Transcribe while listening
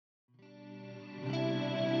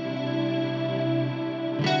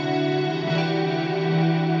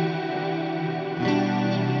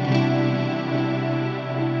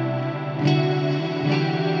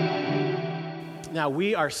Now,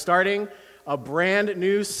 we are starting a brand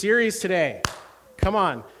new series today. Come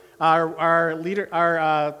on.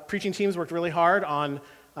 Our preaching teams worked really hard on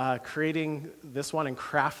creating this one and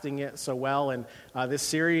crafting it so well. And this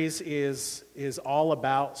series is all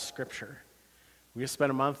about Scripture. We just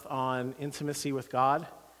spent a month on intimacy with God.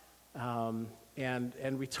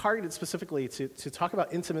 And we targeted specifically to talk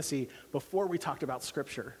about intimacy before we talked about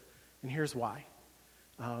Scripture. And here's why.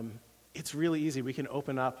 It's really easy. We can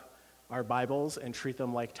open up our Bibles and treat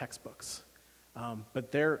them like textbooks.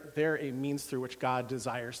 But they're a means through which God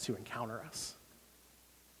desires to encounter us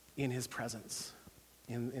in His presence,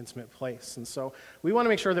 in the intimate place. And so we want to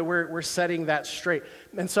make sure that we're setting that straight.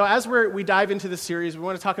 And so as we dive into this series, we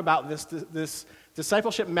want to talk about this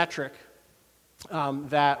discipleship metric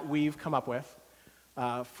that we've come up with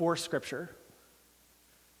for Scripture.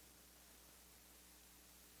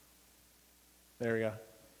 There we go.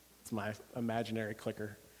 It's my imaginary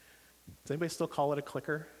clicker. Does anybody still call it a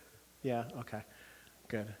clicker? Yeah, okay,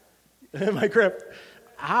 good. My grip.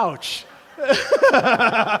 Ouch.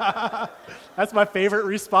 That's my favorite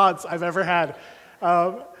response I've ever had.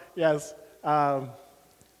 Yes.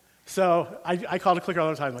 So I call it a clicker all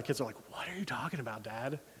the time. My kids are like, "What are you talking about,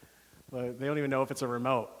 Dad?" Well, they don't even know if it's a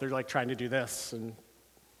remote. They're like trying to do this, and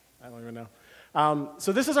I don't even know.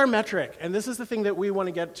 So this is our metric, and this is the thing that we want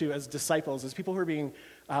to get to as disciples, as people who are being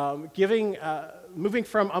moving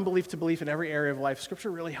from unbelief to belief in every area of life.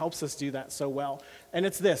 Scripture really helps us do that so well. And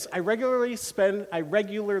it's this: I regularly spend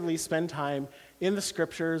time in the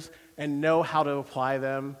Scriptures and know how to apply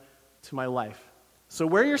them to my life. So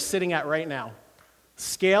where you're sitting at right now,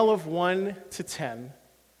 scale of 1 to 10,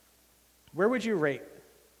 where would you rate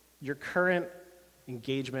your current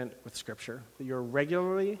engagement with Scripture? That you're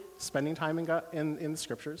regularly spending time in the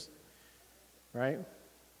Scriptures, right?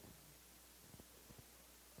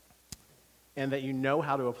 And that you know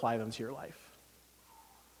how to apply them to your life.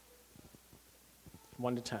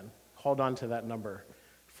 1 to 10. Hold on to that number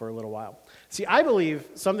for a little while. See, I believe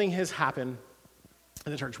something has happened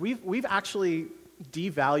in the church. We've actually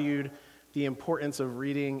devalued the importance of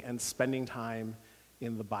reading and spending time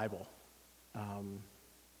in the Bible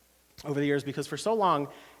over the years, because for so long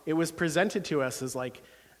it was presented to us as like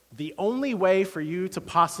the only way for you to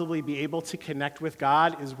possibly be able to connect with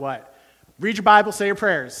God is what? Read your Bible, say your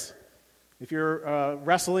prayers. If you're a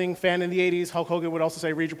wrestling fan in the 80s, Hulk Hogan would also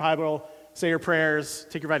say, read your Bible, say your prayers,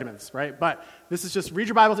 take your vitamins, right? But this is just read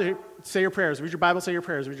your Bible, say your prayers, read your Bible, say your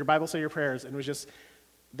prayers, read your Bible, say your prayers, and it was just,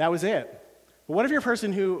 that was it. But what if you're a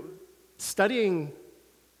person who studying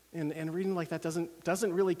and reading like that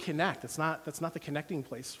doesn't really connect? That's not the connecting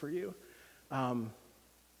place for you.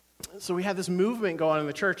 So we had this movement go on in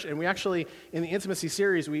the church, and we actually, in the intimacy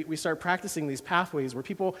series, we started practicing these pathways where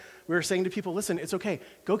we were saying to people, listen, it's okay,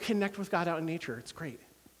 go connect with God out in nature, it's great,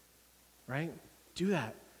 right? Do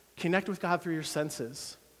that. Connect with God through your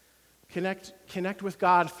senses. Connect with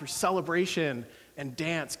God through celebration and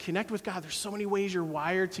dance. Connect with God. There's so many ways you're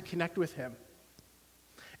wired to connect with Him.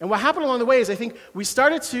 And what happened along the way is I think we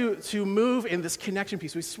started to move in this connection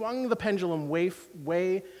piece. We swung the pendulum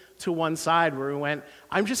way to one side where we went,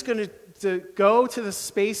 I'm just going to go to the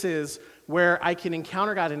spaces where I can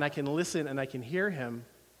encounter God and I can listen and I can hear Him.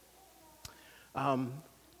 And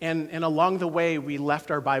along the way, we left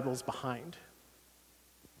our Bibles behind.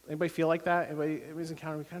 Anybody feel like that? Anybody's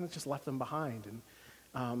encountered? We kind of just left them behind.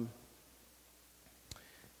 And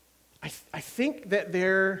I think that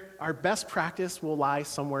our best practice will lie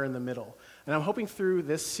somewhere in the middle. And I'm hoping through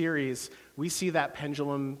this series, we see that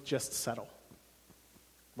pendulum just settle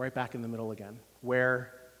right back in the middle again,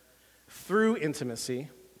 where through intimacy,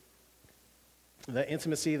 the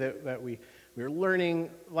intimacy that we were learning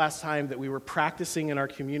last time, that we were practicing in our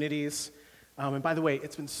communities. And by the way,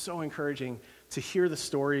 it's been so encouraging to hear the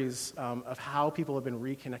stories of how people have been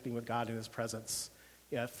reconnecting with God in His presence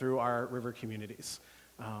through our river communities.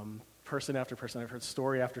 Person after person, I've heard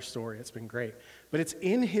story after story. It's been great. But it's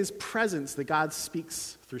in His presence that God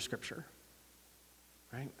speaks through Scripture,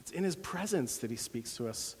 right? It's in His presence that He speaks to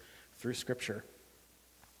us through Scripture.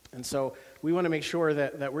 And so we want to make sure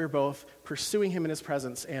that we're both pursuing Him in His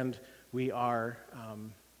presence, and we are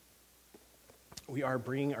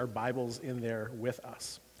bringing our Bibles in there with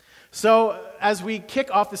us. So as we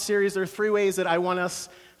kick off the series, there are 3 ways that I want us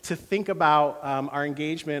to think about our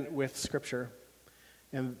engagement with Scripture.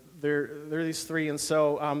 And there are these 3. And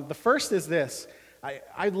so the first is this.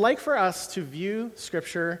 I'd like for us to view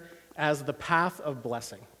Scripture as the path of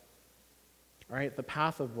blessing. All right, the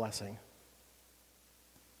path of blessing.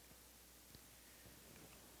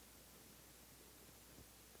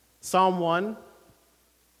 Psalm 1,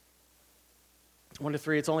 1 to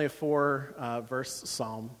 3, it's only a 4-verse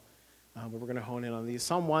psalm. but we're going to hone in on these.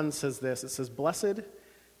 Psalm 1 says this. It says, "Blessed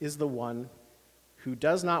is the one who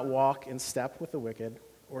does not walk in step with the wicked,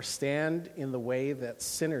 or stand in the way that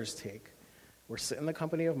sinners take, or sit in the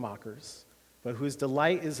company of mockers, but whose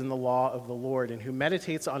delight is in the law of the Lord, and who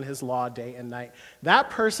meditates on his law day and night. That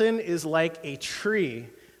person is like a tree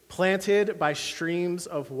planted by streams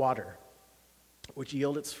of water, which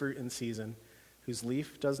yield its fruit in season, whose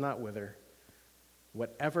leaf does not wither.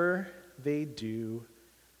 Whatever they do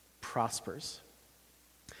prospers."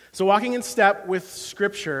 So walking in step with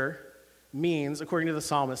Scripture means, according to the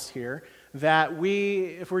psalmist here, that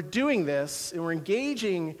if we're doing this and we're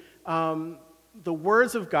engaging the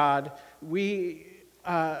words of God, we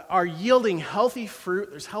are yielding healthy fruit.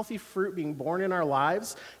 There's healthy fruit being born in our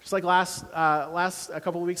lives. Just like a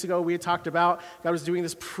couple of weeks ago, we had talked about God was doing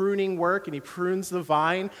this pruning work, and he prunes the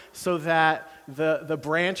vine so that the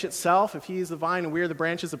branch itself, if he is the vine and we are the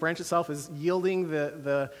branches, the branch itself is yielding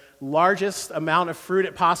the largest amount of fruit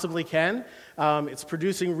it possibly can. It's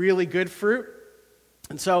producing really good fruit.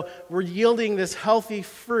 And so we're yielding this healthy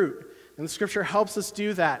fruit. And the Scripture helps us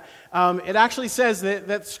do that. It actually says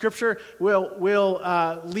that Scripture will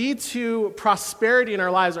lead to prosperity in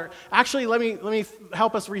our lives. Or actually, let me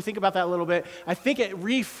help us rethink about that a little bit. I think it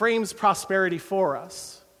reframes prosperity for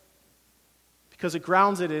us because it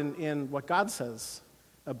grounds it in what God says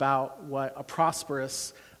about what a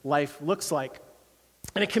prosperous life looks like.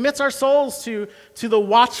 And it commits our souls to the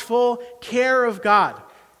watchful care of God.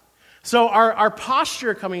 So our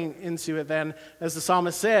posture coming into it then, as the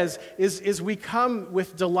psalmist says, is we come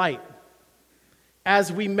with delight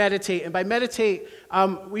as we meditate. And by meditate,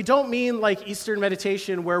 we don't mean like Eastern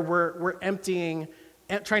meditation where we're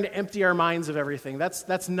trying to empty our minds of everything.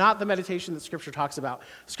 That's not the meditation that Scripture talks about.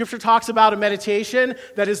 Scripture talks about a meditation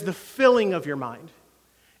that is the filling of your mind.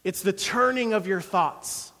 It's the turning of your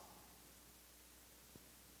thoughts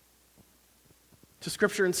to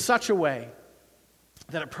Scripture in such a way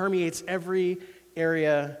that it permeates every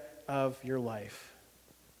area of your life.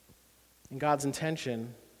 And God's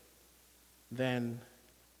intention then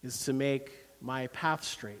is to make my path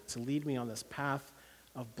straight, to lead me on this path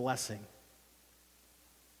of blessing.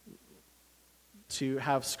 To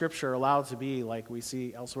have Scripture allowed to be, like we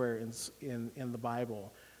see elsewhere in the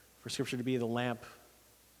Bible, for Scripture to be the lamp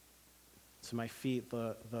to my feet,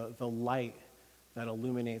 the light that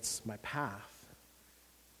illuminates my path.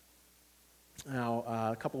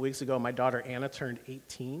 Now, a couple weeks ago, my daughter Anna turned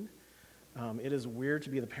 18. It is weird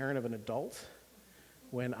to be the parent of an adult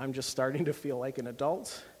when I'm just starting to feel like an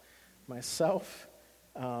adult myself.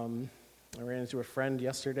 I ran into a friend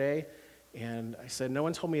yesterday, and I said, "No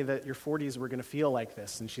one told me that your 40s were going to feel like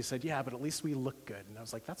this." And she said, "Yeah, but at least we look good." And I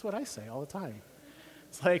was like, "That's what I say all the time."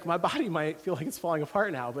 It's like my body might feel like it's falling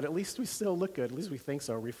apart now, but at least we still look good. At least we think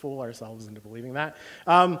so. We fool ourselves into believing that.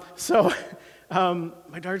 My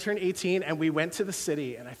daughter turned 18, and we went to the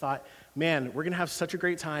city, and I thought, man, we're going to have such a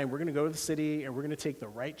great time. We're going to go to the city, and we're going to take the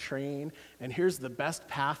right train, and here's the best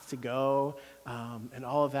path to go, and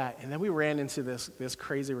all of that. And then we ran into this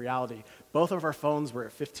crazy reality. Both of our phones were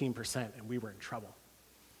at 15%, and we were in trouble.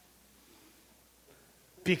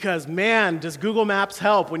 Because, man, does Google Maps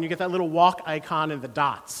help when you get that little walk icon and the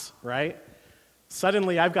dots, right?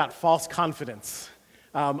 Suddenly, I've got false confidence.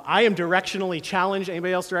 I am directionally challenged.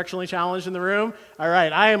 Anybody else directionally challenged in the room? All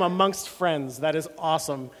right, I am amongst friends. That is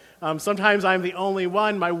awesome. Sometimes I'm the only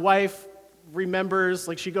one. My wife remembers,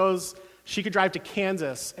 like she could drive to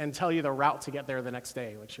Kansas and tell you the route to get there the next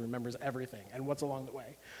day. Like she remembers everything and what's along the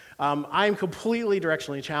way. I'm completely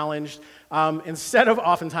directionally challenged. Instead of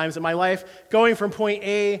oftentimes in my life going from point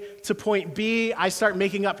A to point B, I start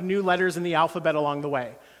making up new letters in the alphabet along the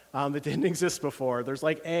way that didn't exist before. There's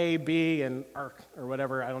like A, B, and ARC or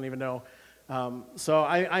whatever. I don't even know. So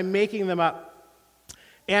I'm making them up.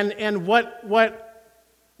 And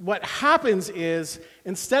what happens is,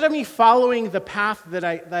 instead of me following the path that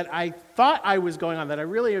I thought I was going on, that I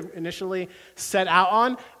really initially set out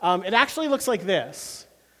on, it actually looks like this.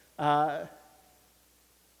 Right?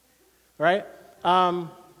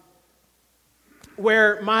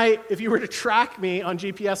 Where if you were to track me on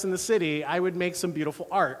GPS in the city, I would make some beautiful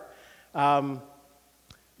art. But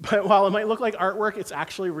while it might look like artwork, it's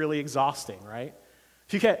actually really exhausting, right?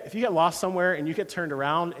 If you get lost somewhere and you get turned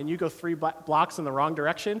around and you go 3 blocks in the wrong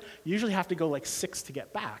direction, you usually have to go like 6 to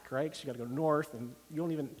get back, right? Because you got to go north, and I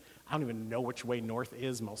don't even know which way north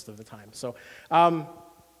is most of the time. So,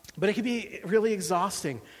 but it can be really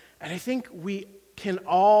exhausting. And I think we can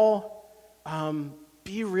all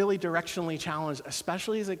be really directionally challenged,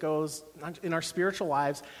 especially as it goes in our spiritual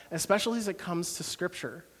lives, especially as it comes to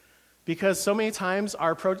Scripture. Because so many times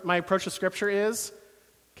my approach to Scripture is,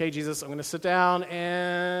 okay, Jesus, I'm going to sit down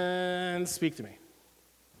and speak to me.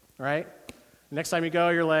 All right? Next time you go,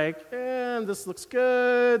 you're like, this looks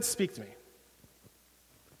good, speak to me.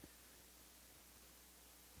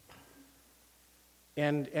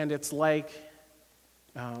 And it's like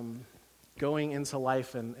going into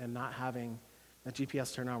life and not having that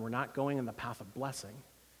GPS turned on. We're not going in the path of blessing.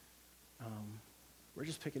 We're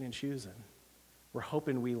just picking and choosing. We're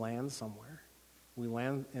hoping we land somewhere. We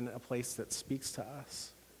land in a place that speaks to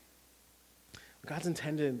us. God's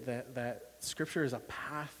intended that Scripture is a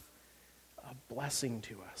path of blessing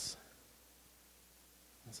to us.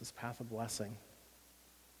 It's this path of blessing.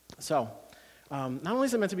 So, not only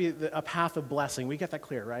is it meant to be a path of blessing, we get that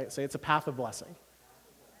clear, right? Say it's a path of blessing.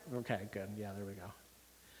 Okay, good. Yeah, there we go.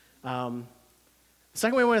 The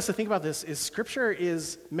second way I want us to think about this is Scripture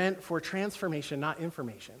is meant for transformation, not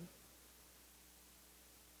information.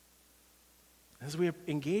 As we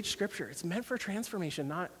engage Scripture, it's meant for transformation,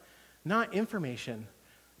 not information.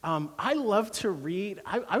 I love to read.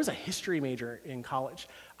 I was a history major in college.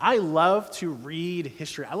 I love to read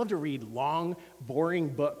history. I love to read long, boring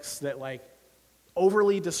books that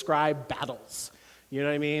overly describe battles. You know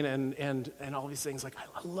what I mean? And all these things. I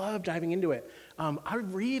love diving into it. I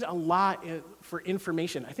read a lot for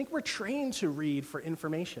information. I think we're trained to read for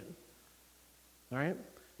information. All right?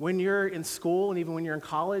 When you're in school and even when you're in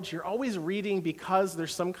college, you're always reading because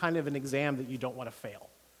there's some kind of an exam that you don't want to fail.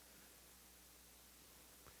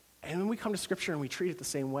 And when we come to Scripture and we treat it the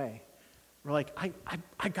same way, we're like,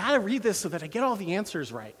 I got to read this so that I get all the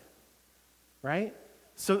answers right?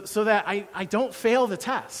 So that I don't fail the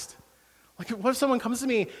test. What if someone comes to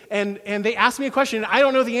me and they ask me a question and I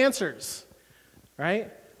don't know the answers,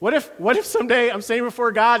 right? What if someday I'm standing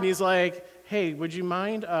before God and he's like, hey, would you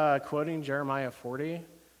mind quoting Jeremiah 40,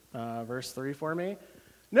 verse 3 for me?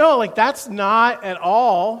 No, that's not at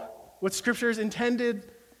all what Scripture is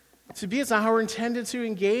intended to be. It's not how we're intended to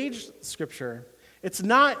engage Scripture. It's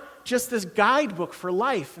not just this guidebook for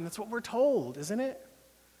life, and that's what we're told, isn't it?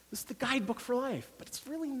 This is the guidebook for life, but it's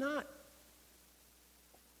really not.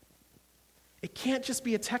 It can't just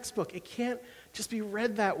be a textbook. It can't just be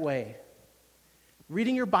read that way.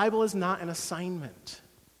 Reading your Bible is not an assignment.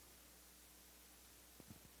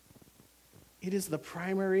 It is the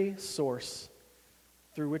primary source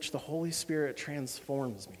through which the Holy Spirit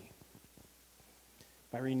transforms me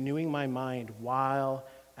by renewing my mind while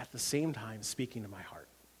at the same time speaking to my heart.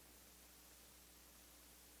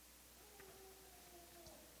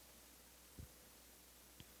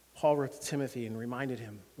 Paul wrote to Timothy and reminded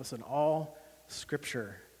him, listen, all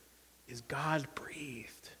Scripture is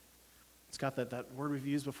God-breathed. It's got that word we've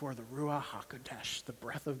used before, the Ruach HaKodesh, the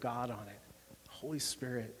breath of God on it, the Holy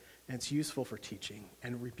Spirit, and it's useful for teaching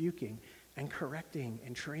and rebuking and correcting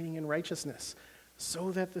and training in righteousness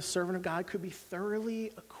so that the servant of God could be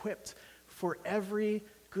thoroughly equipped for every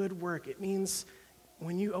good work. It means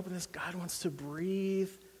when you open this, God wants to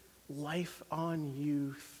breathe life on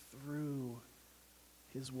you through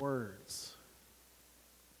His words.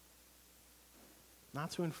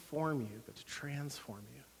 Not to inform you, but to transform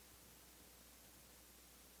you.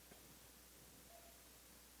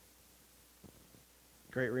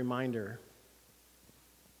 Great reminder.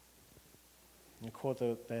 A quote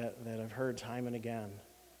that I've heard time and again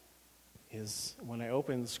is, when I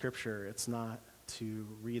open Scripture, it's not to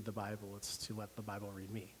read the Bible, it's to let the Bible read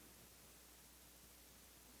me.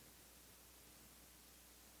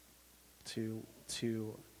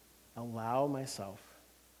 To allow myself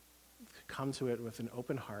to come to it with an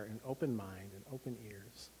open heart, an open mind, and open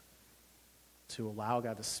ears, to allow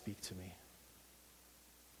God to speak to me,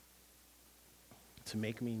 to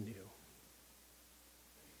make me new.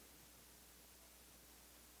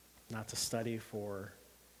 Not to study for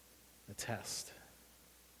the test.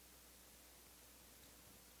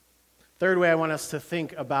 Third way I want us to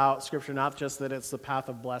think about Scripture, not just that it's the path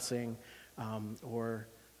of blessing, or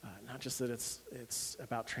not just that it's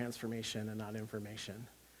about transformation and not information,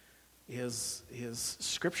 is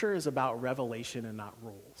Scripture is about revelation and not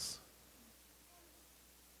rules.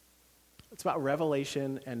 It's about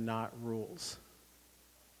revelation and not rules.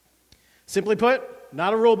 Simply put,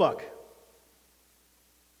 not a rule book.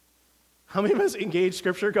 How many of us engage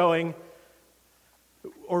Scripture going,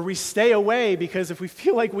 or we stay away because if we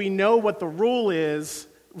feel like we know what the rule is,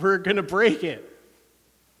 we're going to break it.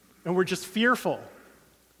 And we're just fearful.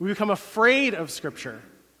 We become afraid of Scripture.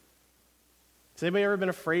 Has anybody ever been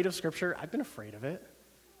afraid of Scripture? I've been afraid of it.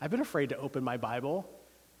 I've been afraid to open my Bible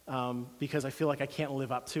because I feel like I can't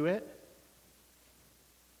live up to it.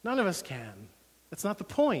 None of us can. That's not the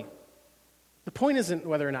point. The point isn't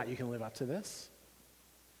whether or not you can live up to this.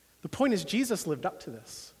 The point is Jesus lived up to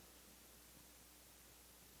this.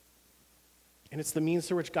 And it's the means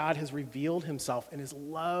through which God has revealed himself and his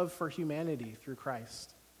love for humanity through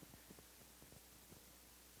Christ.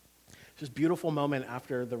 It's just a beautiful moment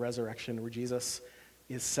after the resurrection where Jesus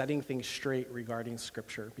is setting things straight regarding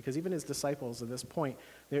Scripture. Because even his disciples at this point,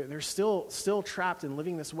 they're still trapped in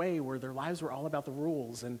living this way where their lives were all about the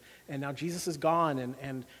rules. And now Jesus is gone,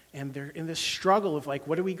 and they're in this struggle of like,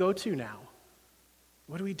 what do we go to now?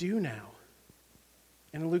 What do we do now?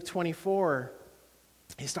 And in Luke 24,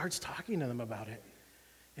 he starts talking to them about it.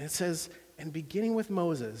 And it says, and beginning with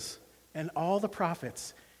Moses and all the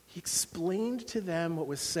prophets, he explained to them what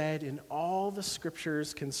was said in all the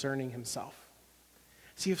Scriptures concerning himself.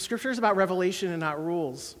 See, if Scripture is about revelation and not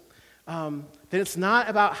rules, then it's not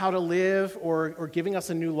about how to live or giving us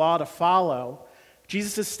a new law to follow.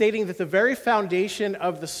 Jesus is stating that the very foundation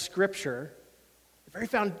of the Scripture, the very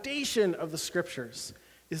foundation of the Scriptures,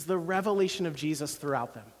 is the revelation of Jesus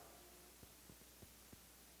throughout them.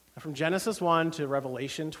 From Genesis 1 to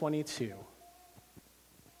Revelation 22,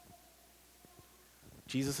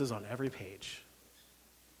 Jesus is on every page,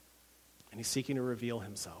 and he's seeking to reveal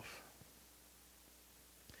himself.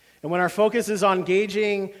 And when our focus is on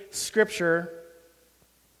gauging Scripture,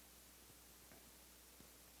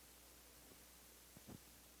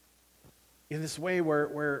 in this way where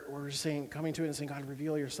we're saying, coming to it and saying, God,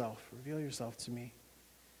 reveal yourself to me.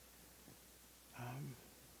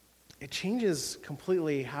 It changes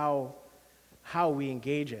completely how we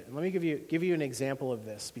engage it. And let me give you an example of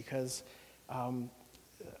this, because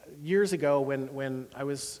years ago when I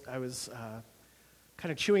was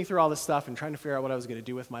kind of chewing through all this stuff and trying to figure out what I was going to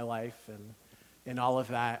do with my life and all of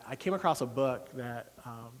that, I came across a book that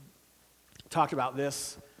talked about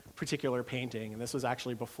this particular painting. And this was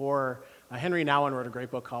actually before Henry Nouwen wrote a great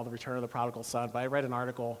book called The Return of the Prodigal Son. But I read an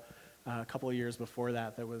article a couple of years before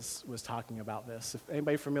that was talking about this. If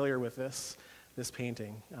anybody familiar with this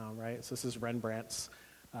painting, right? So this is Rembrandt's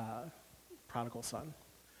Prodigal Son.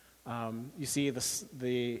 You see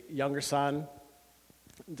the younger son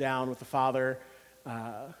down with the father,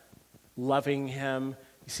 loving him.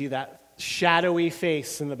 You see that shadowy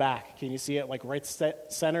face in the back. Can you see it, like right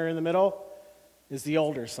center in the middle is the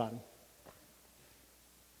older son.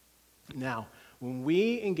 Now, when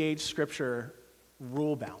we engage Scripture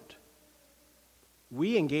rule-bound,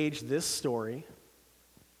 we engage this story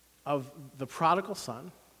of the prodigal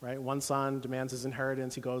son, right? One son demands his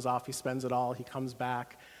inheritance. He goes off. He spends it all. He comes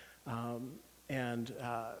back. And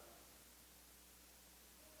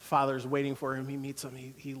father's waiting for him. He meets him.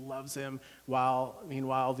 He loves him.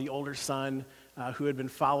 Meanwhile, the older son, who had been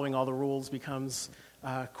following all the rules, becomes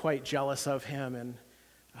quite jealous of him. And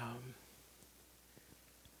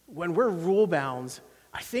when we're rule-bound,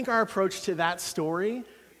 I think our approach to that story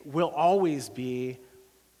will always be,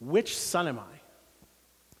 which son am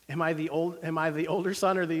I? Am I the older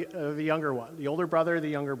son or the younger one? The older brother or the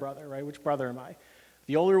younger brother, right? Which brother am I?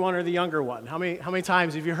 The older one or the younger one? How many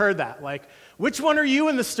times have you heard that? Like, which one are you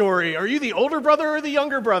in the story? Are you the older brother or the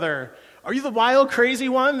younger brother? Are you the wild, crazy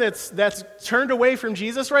one that's turned away from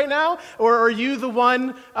Jesus right now? Or are you the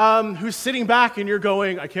one who's sitting back and you're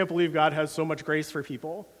going, I can't believe God has so much grace for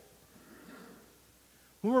people?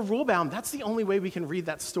 When we're rule-bound, that's the only way we can read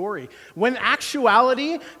that story. When in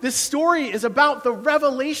actuality, this story is about the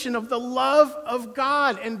revelation of the love of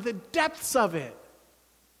God and the depths of it.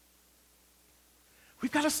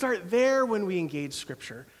 We've got to start there when we engage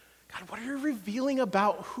Scripture. God, what are you revealing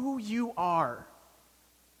about who you are?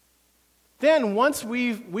 Then once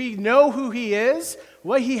we know who he is,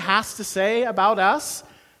 what he has to say about us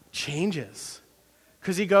changes.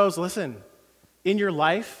 Because he goes, listen, in your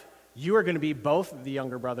life, you are going to be both the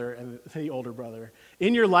younger brother and the older brother.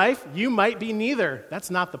 In your life, you might be neither. That's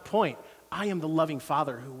not the point. I am the loving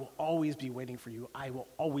Father who will always be waiting for you. I will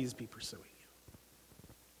always be pursuing you.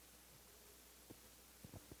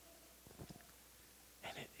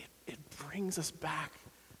 And it brings us back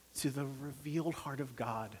to the revealed heart of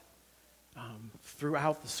God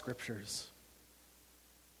throughout the Scriptures.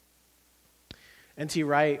 N.T.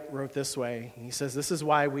 Wright wrote this way. He says, this is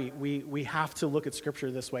why we have to look at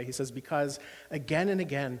Scripture this way. He says, because again and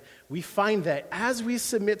again, we find that as we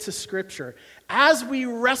submit to Scripture, as we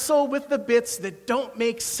wrestle with the bits that don't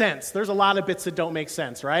make sense, there's a lot of bits that don't make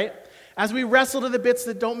sense, right? As we wrestle to the bits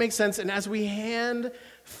that don't make sense, and as we hand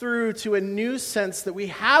through to a new sense that we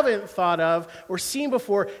haven't thought of or seen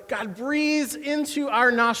before, God breathes into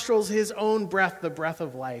our nostrils his own breath, the breath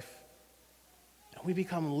of life. And we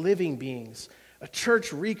become living beings, a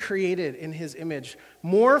church recreated in his image,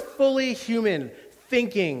 more fully human,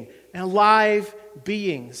 thinking, and alive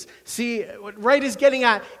beings. See, what Wright is getting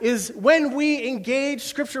at is when we engage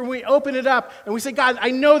Scripture, when we open it up and we say, God,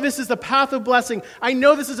 I know this is the path of blessing. I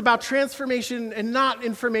know this is about transformation and not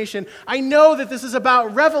information. I know that this is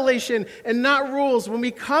about revelation and not rules. When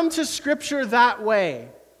we come to Scripture that way,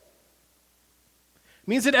 it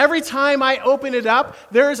means that every time I open it up,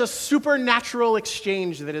 there is a supernatural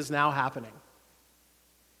exchange that is now happening.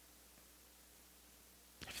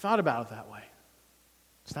 Have you thought about it that way?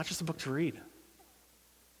 It's not just a book to read.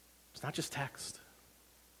 It's not just text.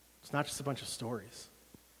 It's not just a bunch of stories.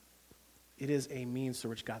 It is a means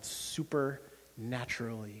through which God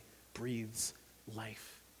supernaturally breathes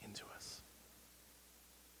life into us.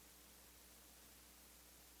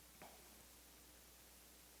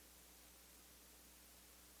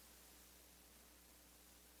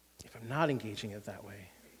 If I'm not engaging it that way,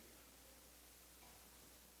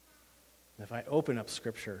 if I open up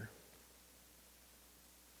Scripture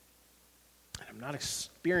and I'm not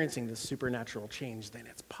experiencing this supernatural change, then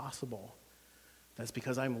it's possible that's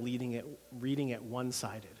because I'm reading it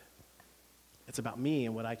one-sided. It's about me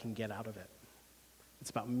and what I can get out of it. It's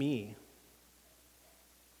about me.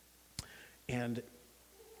 And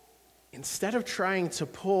instead of trying to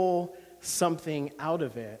pull something out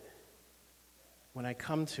of it, when I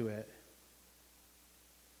come to it,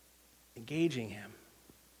 engaging him,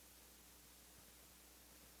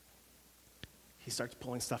 he starts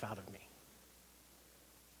pulling stuff out of me.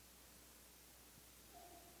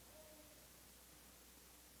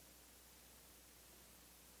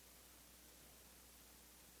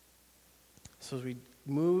 So as we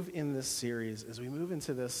move in this series, as we move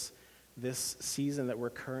into this season that we're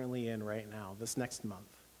currently in right now, this next month,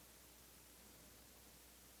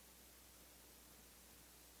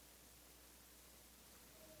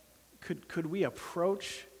 could we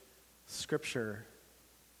approach Scripture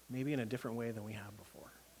maybe in a different way than we have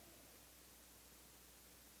before?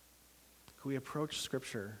 Could we approach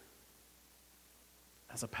Scripture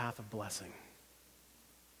as a path of blessing?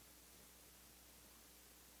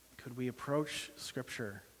 Could we approach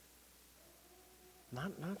Scripture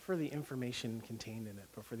not for the information contained in it,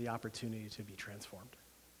 but for the opportunity to be transformed?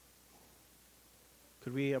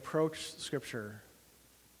 Could we approach Scripture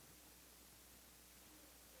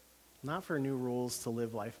not for new rules to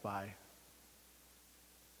live life by,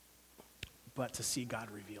 but to see God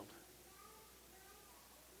revealed?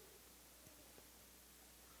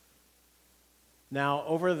 Now,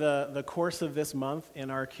 over the course of this month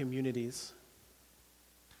in our communities,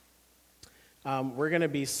 we're going to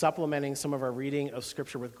be supplementing some of our reading of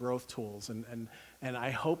Scripture with growth tools, and I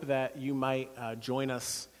hope that you might join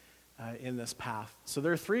us in this path. So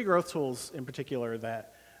there are 3 growth tools in particular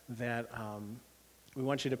that we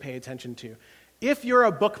want you to pay attention to. If you're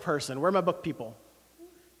a book person, where are my book people?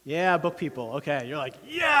 Yeah, book people. Okay, you're like,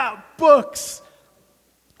 yeah, books.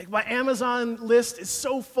 Like my Amazon list is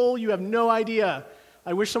so full, you have no idea.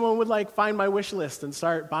 I wish someone would find my wish list and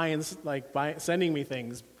start sending me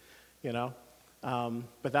things, you know.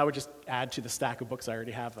 But that would just add to the stack of books I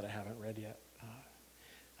already have that I haven't read yet.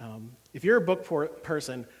 If you're a book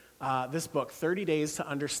person, this book, 30 Days to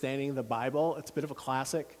Understanding the Bible, it's a bit of a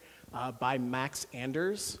classic by Max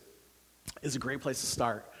Anders, is a great place to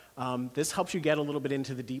start. This helps you get a little bit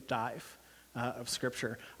into the deep dive of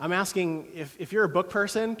Scripture. I'm asking, if you're a book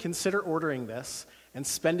person, consider ordering this and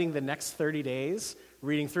spending the next 30 days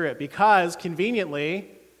reading through it, because conveniently,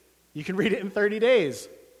 you can read it in 30 days.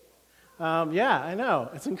 Yeah, I know.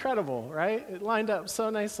 It's incredible, right? It lined up so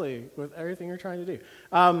nicely with everything you're trying to do.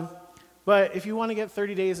 But if you want to get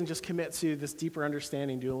 30 days and just commit to this deeper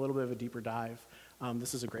understanding, do a little bit of a deeper dive,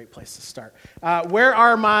 this is a great place to start. Where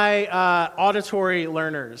are my auditory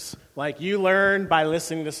learners? You learn by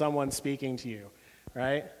listening to someone speaking to you,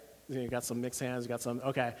 right? You got some mixed hands, you got some,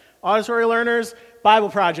 okay. Auditory learners, Bible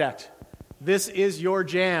Project. This is your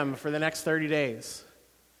jam for the next 30 days,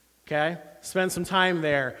 okay? Spend some time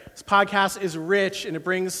there. This podcast is rich, and it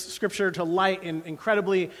brings Scripture to light in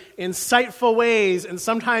incredibly insightful ways, and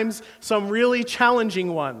sometimes some really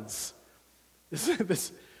challenging ones.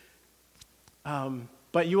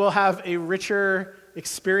 But you will have a richer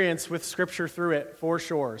experience with Scripture through it, for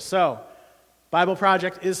sure. So, Bible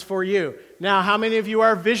Project is for you. Now, how many of you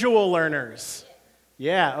are visual learners?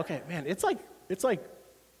 Yeah, okay. Man, it's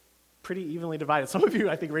pretty evenly divided. Some of you,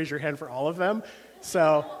 I think, raise your hand for all of them.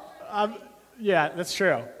 So, yeah, that's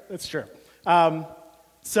true. That's true.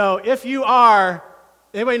 So if you are,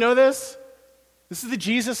 anybody know this? This is the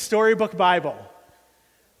Jesus Storybook Bible.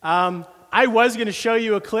 I was going to show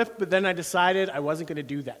you a clip, but then I decided I wasn't going to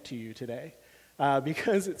do that to you today.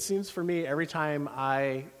 Because it seems for me, every time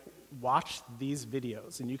I watch these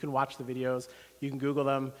videos, and you can watch the videos, you can Google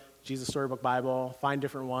them, Jesus Storybook Bible, find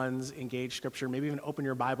different ones, engage Scripture, maybe even open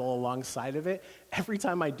your Bible alongside of it. Every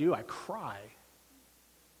time I do, I cry.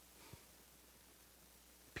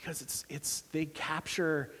 Because they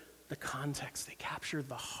capture the context, they capture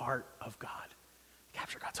the heart of God. They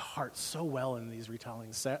capture God's heart so well in these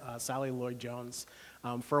retellings. Sally Lloyd-Jones,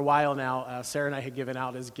 for a while now, Sarah and I had given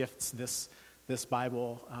out as gifts this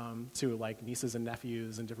Bible to like nieces and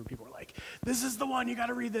nephews, and different people were like, this is the one, you got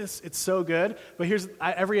to read this. It's so good. But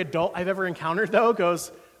every adult I've ever encountered, though,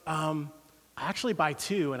 goes, I actually buy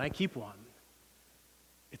 2 and I keep 1.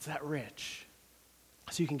 It's that rich.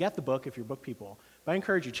 So you can get the book if you're book people. But I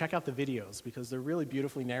encourage you, check out the videos because they're really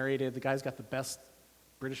beautifully narrated. The guy's got the best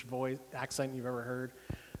British voice accent you've ever heard.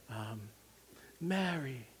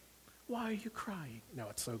 Mary, why are you crying? No,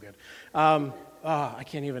 it's so good. I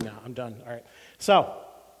can't even now. I'm done. All right. So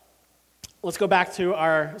let's go back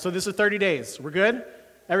to so this is 30 days. We're good?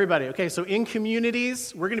 Everybody. Okay, so in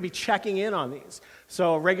communities, we're going to be checking in on these.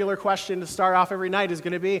 So a regular question to start off every night is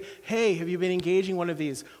going to be, hey, have you been engaging one of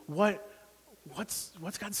these? What's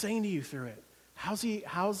God saying to you through it?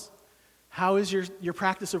 How is your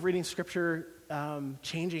practice of reading Scripture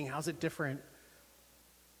changing? How's it different?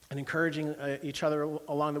 And encouraging each other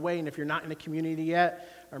along the way. And if you're not in a community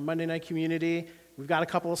yet, our Monday night community, we've got a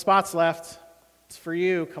couple of spots left. It's for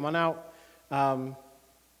you. Come on out.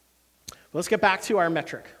 Let's get back to our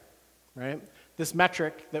metric, right? This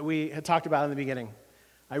metric that we had talked about in the beginning.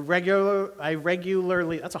 I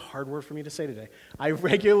regularly, that's a hard word for me to say today. I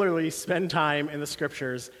regularly spend time in the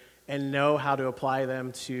Scriptures and know how to apply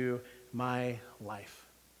them to my life.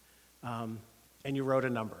 And you wrote a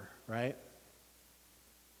number, right?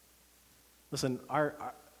 Listen,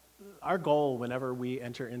 our goal whenever we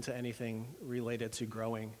enter into anything related to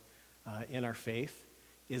growing in our faith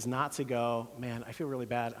is not to go, man, I feel really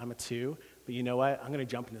bad, I'm a 2, but you know what? I'm going to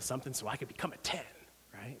jump into something so I can become a 10,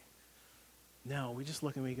 right? No, we just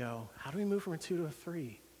look and we go, how do we move from a 2 to a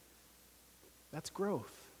 3? That's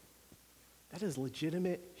growth. That is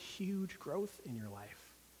legitimate, huge growth in your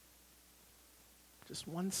life. Just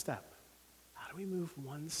one step. How do we move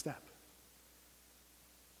one step?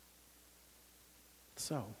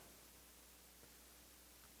 So,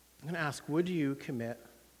 I'm going to ask, would you commit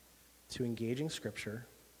to engaging Scripture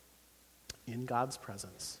in God's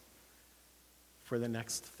presence for the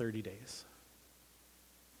next 30 days?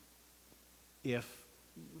 If,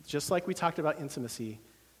 just like we talked about intimacy,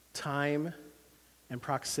 time and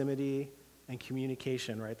proximity and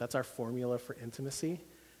communication, right? That's our formula for intimacy.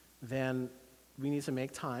 Then we need to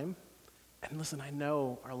make time. And listen, I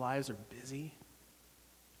know our lives are busy.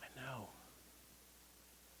 I know.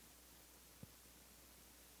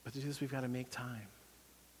 But to do this, we've got to make time.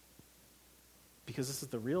 Because this is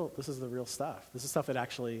the real stuff. This is stuff that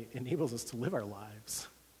actually enables us to live our lives.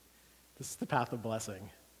 This is the path of blessing.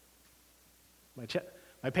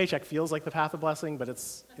 My paycheck feels like the path of blessing, but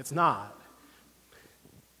it's not.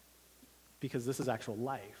 Because this is actual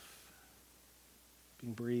life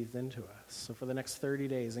being breathed into us. So for the next 30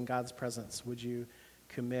 days in God's presence, would you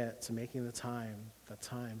commit to making that time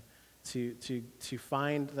to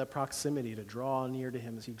find that proximity, to draw near to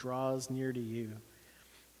him as he draws near to you,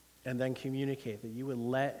 and then communicate that you would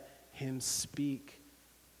let him speak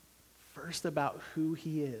first about who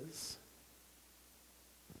he is.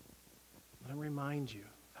 Let him remind you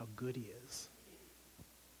how good he is,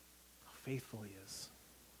 how faithful he is,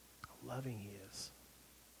 how loving he is.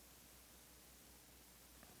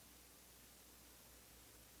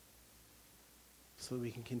 So that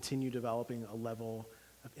we can continue developing a level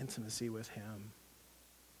of intimacy with him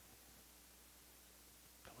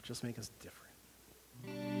that will just make us different.